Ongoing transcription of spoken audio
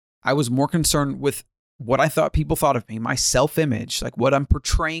I was more concerned with what I thought people thought of me, my self-image, like what I'm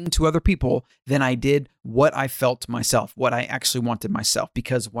portraying to other people, than I did what I felt myself, what I actually wanted myself.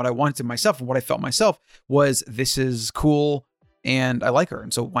 Because what I wanted myself and what I felt myself was, this is cool and I like her,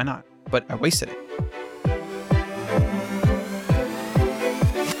 and so why not? But I wasted it.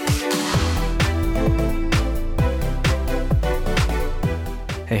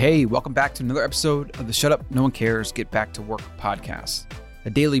 Hey, welcome back to another episode of the Shut Up, No One Cares, Get Back to Work podcast, a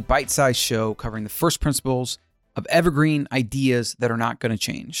daily bite-sized show covering the first principles of evergreen ideas that are not going to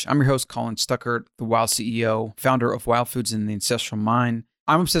change. I'm your host, Colin Stuckert, the Wild CEO, founder of Wild Foods and the Ancestral Mind.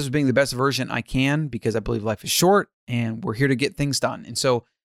 I'm obsessed with being the best version I can because I believe life is short and we're here to get things done. And so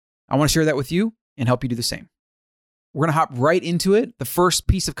I want to share that with you and help you do the same. We're going to hop right into it, the first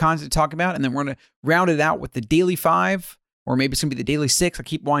piece of content to talk about, and then we're going to round it out with the daily 5, or maybe it's going to be the daily 6. I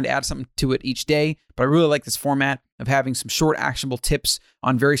keep wanting to add something to it each day, but I really like this format of having some short, actionable tips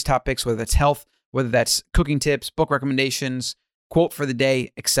on various topics, whether that's health, whether that's cooking tips, book recommendations, quote for the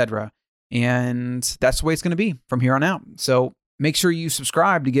day, etc. And that's the way it's going to be from here on out. So make sure you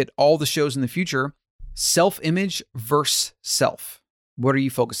subscribe to get all the shows in the future. Self-image versus self. What are you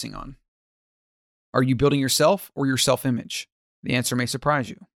focusing on? Are you building yourself or your self-image? The answer may surprise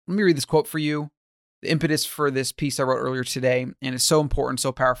you. Let me read this quote for you. The impetus for this piece I wrote earlier today, and it's so important,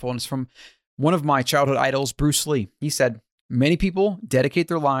 so powerful, and it's from one of my childhood idols, Bruce Lee. He said, "Many people dedicate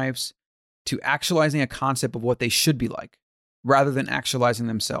their lives to actualizing a concept of what they should be like, rather than actualizing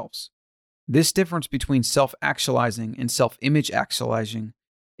themselves. This difference between self-actualizing and self-image actualizing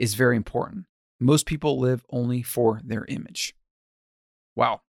is very important. Most people live only for their image."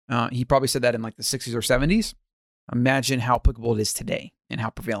 Wow. He probably said that in like the 60s or 70s. Imagine how applicable it is today and how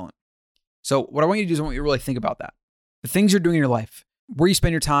prevalent. So what I want you to do is I want you to really think about that. The things you're doing in your life, where you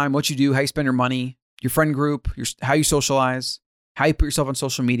spend your time, what you do, how you spend your money, your friend group, how you socialize, how you put yourself on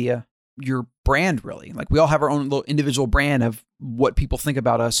social media, your brand really. Like we all have our own little individual brand of what people think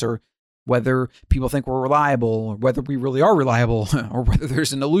about us, or whether people think we're reliable, or whether we really are reliable, or whether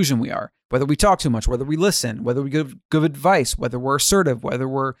there's an illusion we are, whether we talk too much, whether we listen, whether we give good advice, whether we're assertive, whether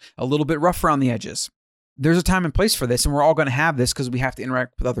we're a little bit rough around the edges. There's a time and place for this, and we're all going to have this because we have to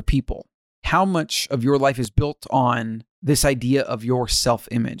interact with other people. How much of your life is built on this idea of your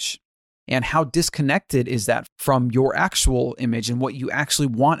self-image? And how disconnected is that from your actual image and what you actually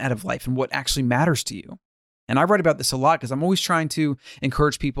want out of life and what actually matters to you? And I write about this a lot because I'm always trying to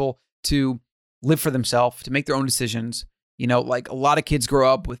encourage people to live for themselves, to make their own decisions. You know, like a lot of kids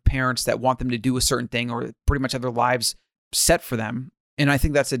grow up with parents that want them to do a certain thing or pretty much have their lives set for them. And I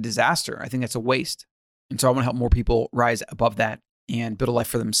think that's a disaster. I think that's a waste. And so I want to help more people rise above that and build a life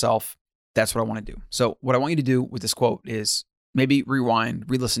for themselves. That's what I want to do. So what I want you to do with this quote is maybe rewind,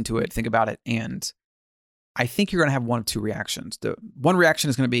 re-listen to it, think about it. And I think you're going to have one of two reactions. The one reaction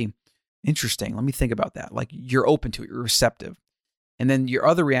is going to be, interesting, let me think about that. Like you're open to it, you're receptive. And then your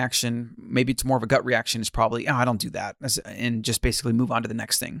other reaction, maybe it's more of a gut reaction, is probably, oh, I don't do that. And just basically move on to the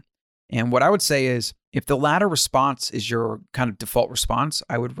next thing. And what I would say is, if the latter response is your kind of default response,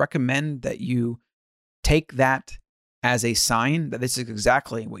 I would recommend that you take that as a sign that this is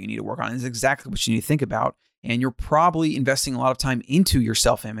exactly what you need to work on. This is exactly what you need to think about. And you're probably investing a lot of time into your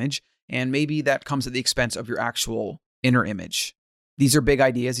self-image. And maybe that comes at the expense of your actual inner image. These are big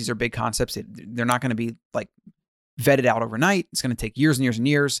ideas. These are big concepts. They're not going to be like vetted out overnight. It's going to take years and years and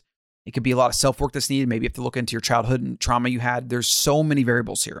years. It could be a lot of self-work that's needed. Maybe you have to look into your childhood and trauma you had. There's so many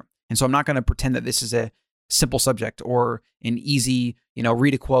variables here. And so I'm not going to pretend that this is a simple subject or an easy,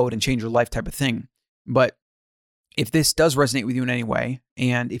 read a quote and change your life type of thing. But if this does resonate with you in any way,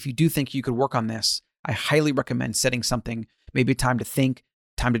 and if you do think you could work on this, I highly recommend setting something, maybe time to think,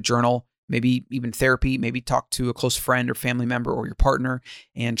 time to journal, maybe even therapy, maybe talk to a close friend or family member or your partner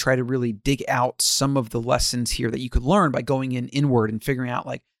and try to really dig out some of the lessons here that you could learn by going inward and figuring out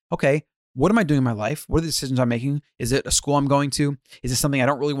like, okay, what am I doing in my life? What are the decisions I'm making? Is it a school I'm going to? Is it something I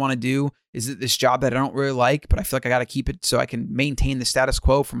don't really want to do? Is it this job that I don't really like, but I feel like I got to keep it so I can maintain the status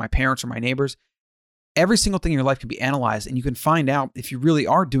quo for my parents or my neighbors? Every single thing in your life can be analyzed, and you can find out if you really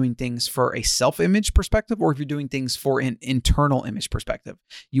are doing things for a self-image perspective or if you're doing things for an internal image perspective.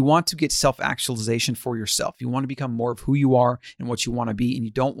 You want to get self-actualization for yourself. You want to become more of who you are and what you want to be, and you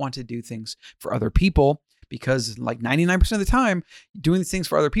don't want to do things for other people because like 99% of the time, doing these things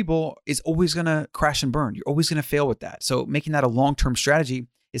for other people is always going to crash and burn. You're always going to fail with that. So making that a long-term strategy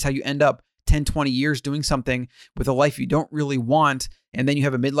is how you end up 10, 20 years doing something with a life you don't really want, and then you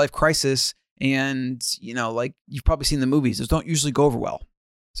have a midlife crisis. And, like you've probably seen the movies, those don't usually go over well.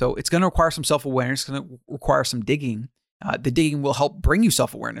 So it's going to require some self-awareness. It's going to require some digging. The digging will help bring you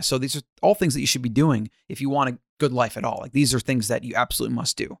self-awareness. So these are all things that you should be doing if you want a good life at all. Like these are things that you absolutely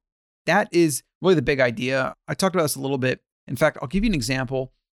must do. that is really the big idea. I talked about this a little bit. In fact, I'll give you an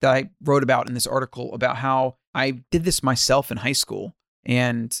example that I wrote about in this article about how I did this myself in high school.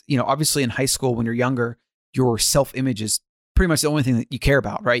 And, obviously in high school, when you're younger, your self-image is pretty much the only thing that you care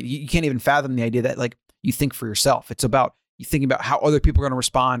about, right? You can't even fathom the idea that like you think for yourself. It's about you thinking about how other people are going to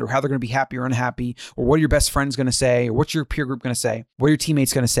respond or how they're going to be happy or unhappy, or what are your best friends going to say, or what's your peer group going to say, what are your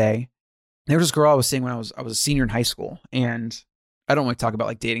teammates going to say. There was this girl I was seeing when I was a senior in high school, and I don't like to talk about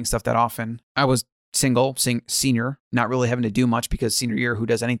like dating stuff that often. I was single, senior, not really having to do much because senior year, who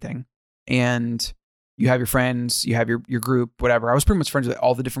does anything? And you have your friends, you have your group, whatever. I was pretty much friends with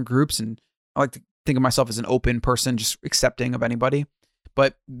all the different groups, and I like to think of myself as an open person, just accepting of anybody.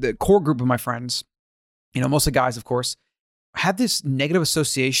 But the core group of my friends, mostly guys, of course, had this negative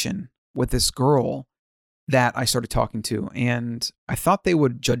association with this girl that I started talking to, and I thought they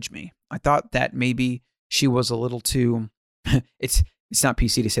would judge me. I thought that maybe she was a little too, it's not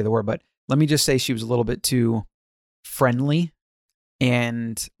PC to say the word, but let me just say she was a little bit too friendly.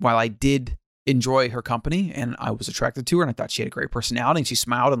 And while I did enjoy her company and I was attracted to her and I thought she had a great personality and she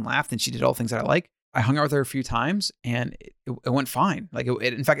smiled and laughed and she did all the things that I like, I hung out with her a few times and it went fine. Like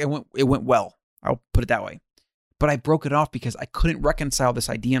in fact, it went well. I'll put it that way. But I broke it off because I couldn't reconcile this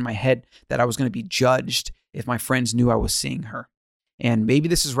idea in my head that I was going to be judged if my friends knew I was seeing her. And maybe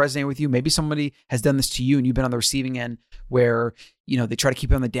this is resonating with you. Maybe somebody has done this to you and you've been on the receiving end where, they try to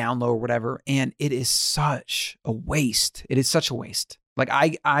keep it on the down low or whatever. And it is such a waste. It is such a waste. Like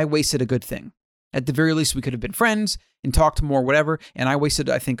I wasted a good thing. At the very least, we could have been friends and talked more, whatever. And I wasted,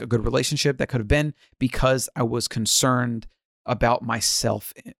 I think, a good relationship that could have been because I was concerned about my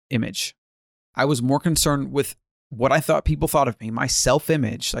self-image. I was more concerned with what I thought people thought of me, my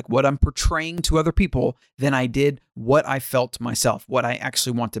self-image, like what I'm portraying to other people, than I did what I felt myself, what I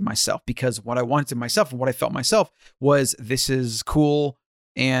actually wanted myself. Because what I wanted myself and what I felt myself was, this is cool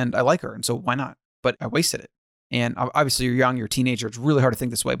and I like her. And so why not? But I wasted it. And obviously you're young, you're a teenager. It's really hard to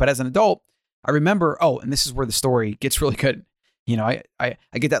think this way. But as an adult, I remember, and this is where the story gets really good. I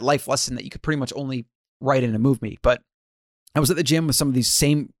get that life lesson that you could pretty much only write in a movie. But I was at the gym with some of these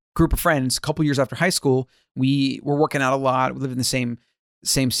same group of friends a couple years after high school. We were working out a lot. We lived in the same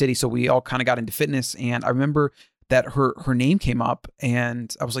city. So we all kind of got into fitness. And I remember that her name came up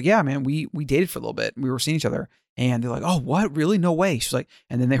and I was like, yeah, man, we dated for a little bit. We were seeing each other and they're like, oh, what? Really? No way. She's like,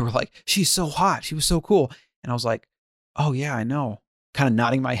 and then they were like, she's so hot. She was so cool. And I was like, oh yeah, I know. Kind of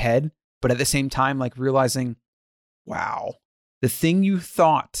nodding my head, but at the same time, like realizing, wow, the thing you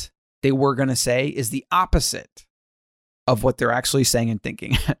thought they were going to say is the opposite of what they're actually saying and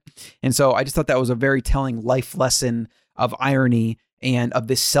thinking. And so I just thought that was a very telling life lesson of irony and of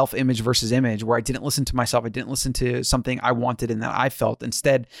this self-image versus image, where I didn't listen to myself. I didn't listen to something I wanted and that I felt.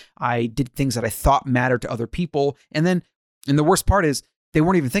 Instead, I did things that I thought mattered to other people. And the worst part is they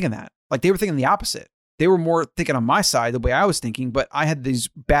weren't even thinking that. Like they were thinking the opposite. They were more thinking on my side, the way I was thinking, but I had these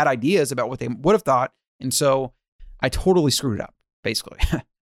bad ideas about what they would have thought. And so I totally screwed it up, basically.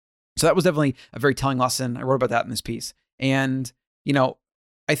 So that was definitely a very telling lesson. I wrote about that in this piece. And,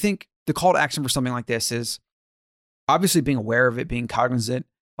 I think the call to action for something like this is obviously being aware of it, being cognizant,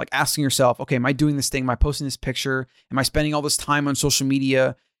 like asking yourself, okay, am I doing this thing? Am I posting this picture? Am I spending all this time on social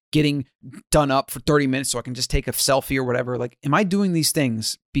media getting done up for 30 minutes so I can just take a selfie or whatever? Like, am I doing these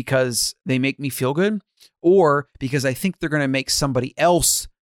things because they make me feel good, or because I think they're going to make somebody else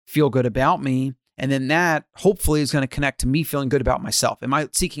feel good about me? And then that hopefully is going to connect to me feeling good about myself. Am I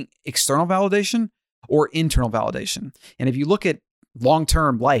seeking external validation or internal validation? And if you look at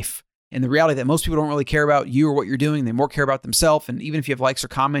long-term life and the reality that most people don't really care about you or what you're doing, they more care about themselves. And even if you have likes or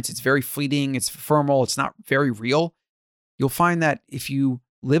comments, it's very fleeting, it's ephemeral, it's not very real. You'll find that if you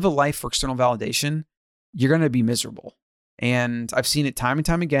live a life for external validation, you're going to be miserable. And I've seen it time and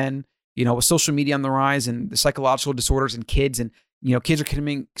time again, with social media on the rise and the psychological disorders in kids, and kids are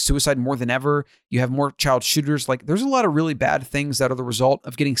committing suicide more than ever. You have more child shooters. Like, there's a lot of really bad things that are the result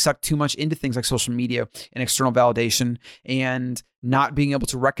of getting sucked too much into things like social media and external validation, and not being able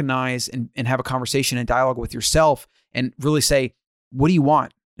to recognize and have a conversation and dialogue with yourself and really say, what do you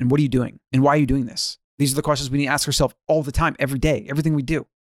want? And what are you doing? And why are you doing this? These are the questions we need to ask ourselves all the time, every day, everything we do.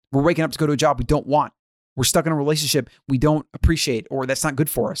 We're waking up to go to a job we don't want. We're stuck in a relationship we don't appreciate, or that's not good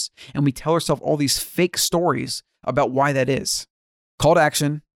for us. And we tell ourselves all these fake stories about why that is. Call to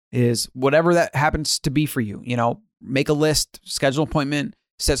action is whatever that happens to be for you. Make a list, schedule an appointment,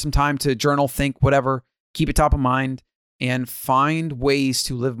 set some time to journal, think, whatever, keep it top of mind, and find ways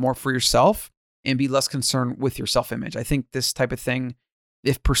to live more for yourself and be less concerned with your self-image. I think this type of thing,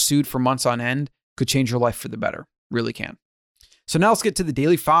 if pursued for months on end, could change your life for the better. Really can. So now let's get to the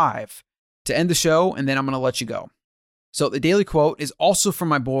daily 5 to end the show, and then I'm going to let you go. So the daily quote is also from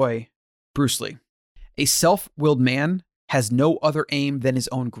my boy, Bruce Lee. A self-willed man has no other aim than his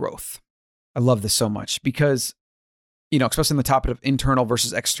own growth. I love this so much because, especially on the topic of internal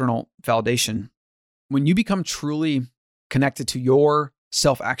versus external validation, when you become truly connected to your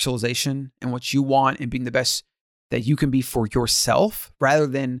self-actualization and what you want and being the best that you can be for yourself, rather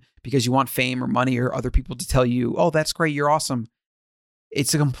than because you want fame or money or other people to tell you, oh, that's great, you're awesome.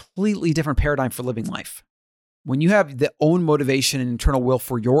 It's a completely different paradigm for living life. When you have the own motivation and internal will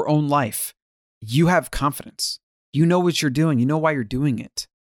for your own life, you have confidence. You know what you're doing. You know why you're doing it.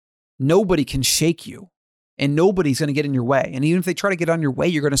 Nobody can shake you and nobody's going to get in your way. And even if they try to get on your way,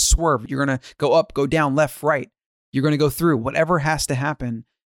 you're going to swerve. You're going to go up, go down, left, right. You're going to go through whatever has to happen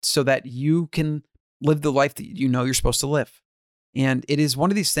so that you can live the life that you know you're supposed to live. And it is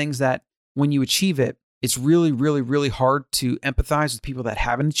one of these things that when you achieve it, it's really, really, really hard to empathize with people that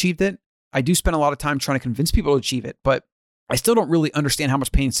haven't achieved it. I do spend a lot of time trying to convince people to achieve it, but I still don't really understand how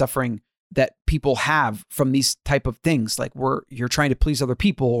much pain and suffering that people have from these type of things. Like where you're trying to please other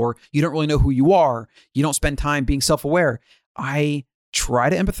people or you don't really know who you are. You don't spend time being self-aware. I try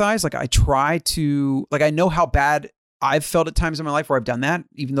to empathize. I know how bad I've felt at times in my life where I've done that,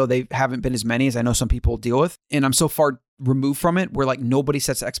 even though they haven't been as many as I know some people deal with. And I'm so far removed from it where nobody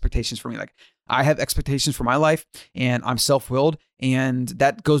sets expectations for me. I have expectations for my life and I'm self-willed and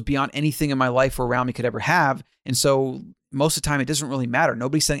that goes beyond anything in my life or around me could ever have. And so most of the time it doesn't really matter.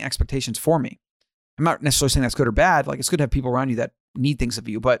 Nobody's setting expectations for me. I'm not necessarily saying that's good or bad. It's good to have people around you that need things of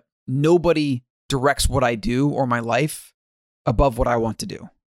you, but nobody directs what I do or my life above what I want to do,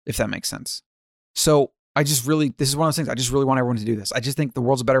 if that makes sense. So this is one of those things. I just really want everyone to do this. I just think the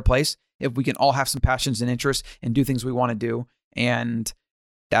world's a better place if we can all have some passions and interests and do things we want to do. And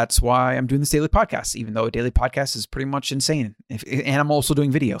that's why I'm doing this daily podcast, even though a daily podcast is pretty much insane. And I'm also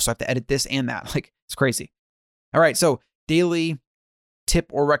doing video, so I have to edit this and that. It's crazy. All right, so daily tip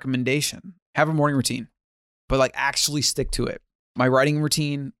or recommendation. Have a morning routine, but actually stick to it. My writing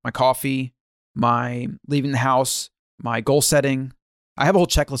routine, my coffee, my leaving the house, my goal setting. I have a whole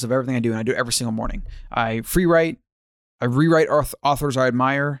checklist of everything I do, and I do it every single morning. I free write, I rewrite authors I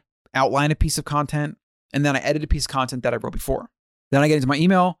admire, outline a piece of content, and then I edit a piece of content that I wrote before. Then I get into my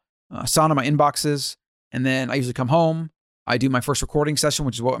email, sign on my inboxes, and then I usually come home. I do my first recording session,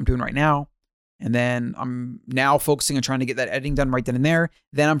 which is what I'm doing right now. And then I'm now focusing on trying to get that editing done right then and there.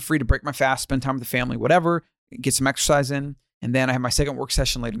 Then I'm free to break my fast, spend time with the family, whatever, get some exercise in. And then I have my second work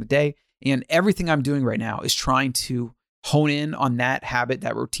session later in the day. And everything I'm doing right now is trying to hone in on that habit,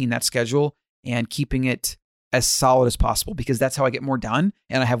 that routine, that schedule, and keeping it as solid as possible because that's how I get more done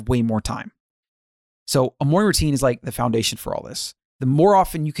and I have way more time. So a morning routine is the foundation for all this. The more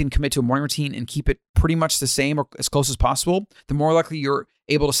often you can commit to a morning routine and keep it pretty much the same or as close as possible, the more likely you're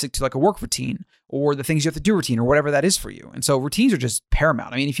able to stick to a work routine or the things you have to do routine or whatever that is for you. And so routines are just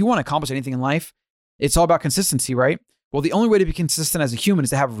paramount. I mean, if you want to accomplish anything in life, it's all about consistency, right? Well, the only way to be consistent as a human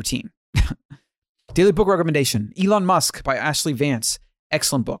is to have a routine. Daily book recommendation, Elon Musk by Ashley Vance.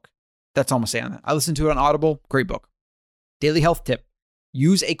 Excellent book. That's all I'm saying on that. I listened to it on Audible. Great book. Daily health tip,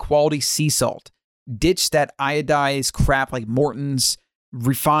 use a quality sea salt. Ditch that iodized crap like Morton's,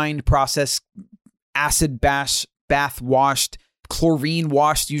 refined, processed, acid bath washed, chlorine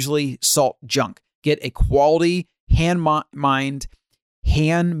washed, usually salt junk. Get a quality handmade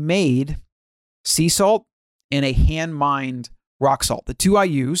sea salt and a hand-mined rock salt. The two I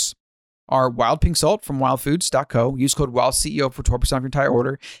use are wild pink salt from wildfoods.co. Use code WILDCEO for 12% off your entire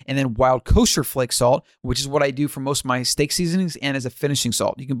order. And then wild kosher flake salt, which is what I do for most of my steak seasonings and as a finishing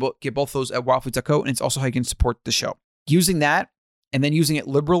salt. You can get both those at wildfoods.co, and it's also how you can support the show. Using that and then using it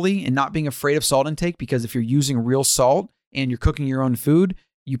liberally and not being afraid of salt intake, because if you're using real salt and you're cooking your own food,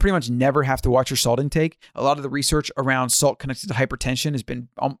 you pretty much never have to watch your salt intake. A lot of the research around salt connected to hypertension has been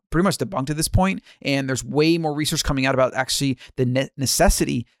pretty much debunked at this point, and there's way more research coming out about actually the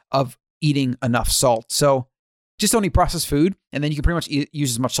necessity of eating enough salt. So just don't eat processed food, and then you can pretty much use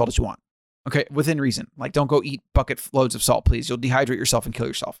as much salt as you want. Okay, within reason. Don't go eat bucket loads of salt, please. You'll dehydrate yourself and kill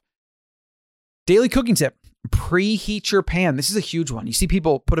yourself. Daily cooking tip, preheat your pan. This is a huge one. You see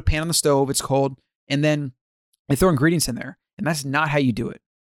people put a pan on the stove, it's cold, and then they throw ingredients in there, and that's not how you do it.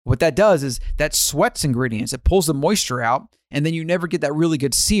 What that does is that sweats ingredients. It pulls the moisture out, and then you never get that really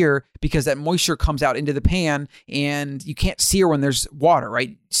good sear because that moisture comes out into the pan, and you can't sear when there's water,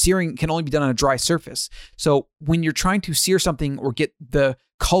 right? Searing can only be done on a dry surface. So when you're trying to sear something or get the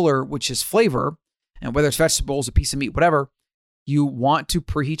color, which is flavor, and whether it's vegetables, a piece of meat, whatever, you want to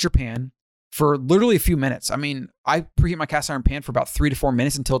preheat your pan for literally a few minutes. I mean, I preheat my cast iron pan for about 3 to 4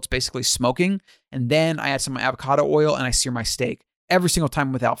 minutes until it's basically smoking, and then I add some avocado oil and I sear my steak every single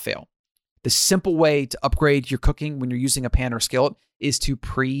time without fail. The simple way to upgrade your cooking when you're using a pan or skillet is to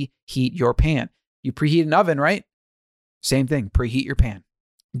preheat your pan. You preheat an oven, right? Same thing, preheat your pan.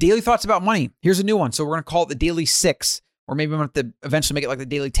 Daily thoughts about money. Here's a new one. So we're going to call it the daily 6, or maybe I'm going to have to eventually make it like the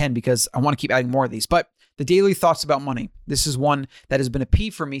daily 10 because I want to keep adding more of these. But the daily thoughts about money. This is one that has been a P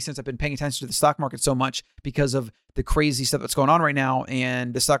for me since I've been paying attention to the stock market so much because of the crazy stuff that's going on right now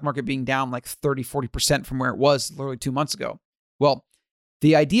and the stock market being down like 30, 40% from where it was literally 2 months ago. Well,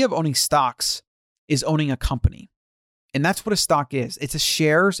 the idea of owning stocks is owning a company. And that's what a stock is. It's a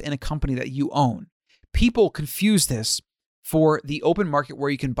shares in a company that you own. People confuse this for the open market where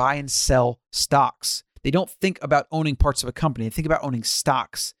you can buy and sell stocks. They don't think about owning parts of a company. They think about owning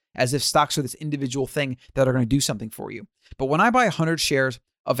stocks as if stocks are this individual thing that are going to do something for you. But when I buy 100 shares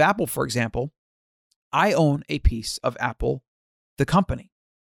of Apple, for example, I own a piece of Apple, the company.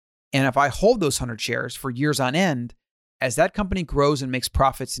 And if I hold those 100 shares for years on end, as that company grows and makes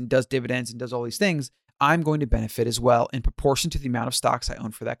profits and does dividends and does all these things, I'm going to benefit as well in proportion to the amount of stocks I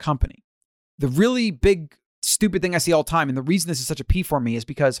own for that company. The really big, stupid thing I see all the time, and the reason this is such a P for me is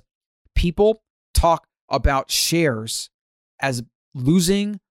because people talk about shares as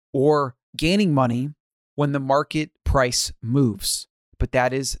losing or gaining money when the market price moves. But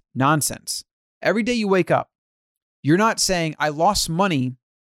that is nonsense. Every day you wake up, you're not saying, I lost money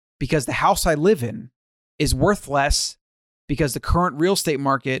because the house I live in is worth less because the current real estate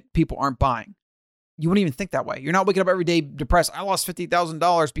market, people aren't buying. You wouldn't even think that way. You're not waking up every day depressed. I lost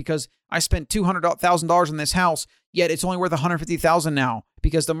 $50,000 because I spent $200,000 on this house, yet it's only worth $150,000 now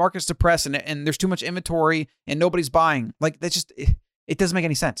because the market's depressed and there's too much inventory and nobody's buying. Like that's just, it doesn't make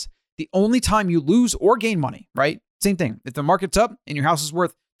any sense. The only time you lose or gain money, right? Same thing. If the market's up and your house is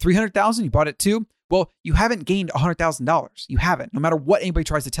worth $300,000, you bought it too. Well, you haven't gained $100,000. You haven't, no matter what anybody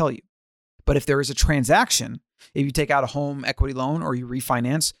tries to tell you. But if there is a transaction, if you take out a home equity loan or you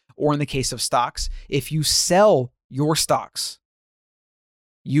refinance, or in the case of stocks, if you sell your stocks,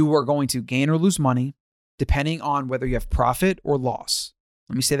 you are going to gain or lose money depending on whether you have profit or loss.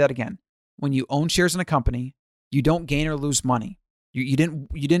 Let me say that again. When you own shares in a company, you don't gain or lose money. You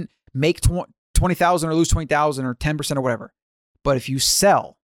didn't make 20,000 or lose 20,000 or 10% or whatever. But if you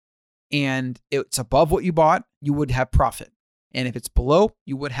sell and it's above what you bought, you would have profit. And if it's below,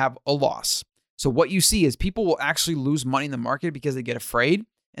 you would have a loss. So what you see is people will actually lose money in the market because they get afraid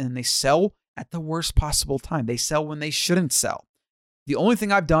and then they sell at the worst possible time. They sell when they shouldn't sell. The only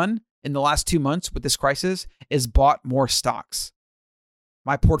thing I've done in the last 2 months with this crisis is bought more stocks.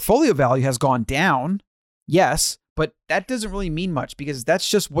 My portfolio value has gone down, yes, but that doesn't really mean much because that's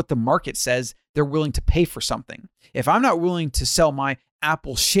just what the market says they're willing to pay for something. If I'm not willing to sell my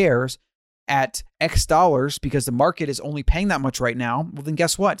Apple shares at X dollars because the market is only paying that much right now, well, then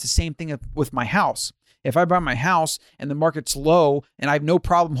guess what? It's the same thing with my house. If I buy my house and the market's low and I have no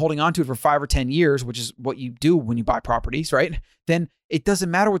problem holding on to it for 5 or 10 years, which is what you do when you buy properties, right? Then it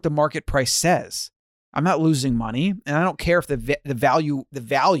doesn't matter what the market price says. I'm not losing money. And I don't care if the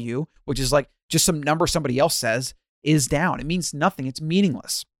value, which is like just some number somebody else says, is down. It means nothing. It's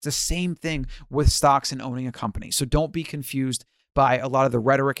meaningless. It's the same thing with stocks and owning a company. So don't be confused by a lot of the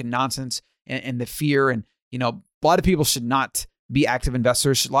rhetoric and nonsense and the fear. And, a lot of people should not be active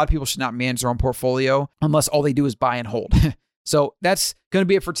investors. A lot of people should not manage their own portfolio unless all they do is buy and hold. So that's going to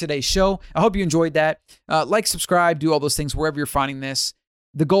be it for today's show. I hope you enjoyed that. Like, subscribe, do all those things wherever you're finding this.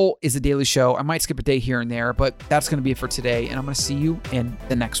 The goal is a daily show. I might skip a day here and there, but that's going to be it for today. And I'm going to see you in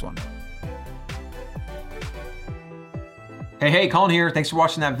the next one. Hey, Colin here. Thanks for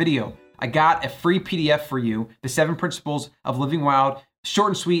watching that video. I got a free PDF for you, The 7 Principles of Living Wild. Short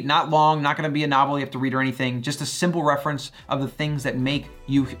and sweet, not long, not going to be a novel you have to read or anything, just a simple reference of the things that make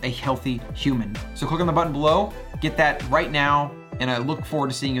you a healthy human. So click on the button below, get that right now, and I look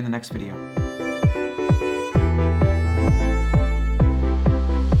forward to seeing you in the next video.